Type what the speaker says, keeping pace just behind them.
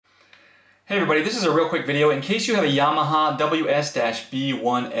Hey everybody, this is a real quick video in case you have a Yamaha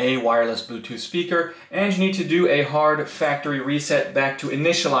WS-B1A wireless Bluetooth speaker and you need to do a hard factory reset back to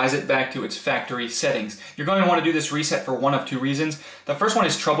initialize it back to its factory settings. You're going to want to do this reset for one of two reasons. The first one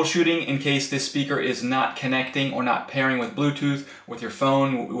is troubleshooting in case this speaker is not connecting or not pairing with Bluetooth, with your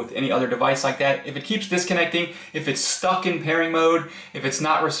phone, with any other device like that. If it keeps disconnecting, if it's stuck in pairing mode, if it's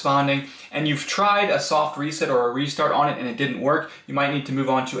not responding, and you've tried a soft reset or a restart on it and it didn't work, you might need to move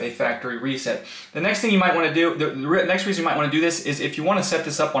on to a factory reset. The next thing you might want to do, the next reason you might want to do this is if you want to set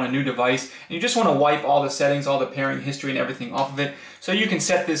this up on a new device and you just want to wipe all the settings, all the pairing history and everything off of it, so you can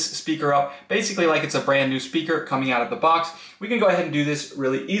set this speaker up basically like it's a brand new speaker coming out of the box. We can go ahead and do this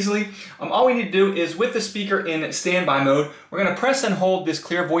really easily. All we need to do is with the speaker in standby mode, we're going to press and hold this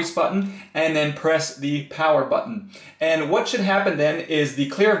clear voice button and then press the power button. And what should happen then is the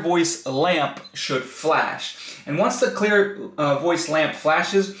clear voice lamp should flash. And once the clear voice lamp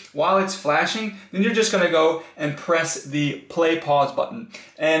flashes, while it's flashing, then you're just going to go and press the play pause button.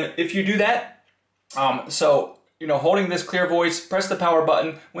 And if you do that, holding this clear voice, press the power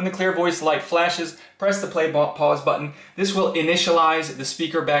button. When the clear voice light flashes, press the play pause button. This will initialize the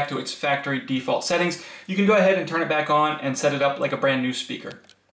speaker back to its factory default settings. You can go ahead and turn it back on and set it up like a brand new speaker.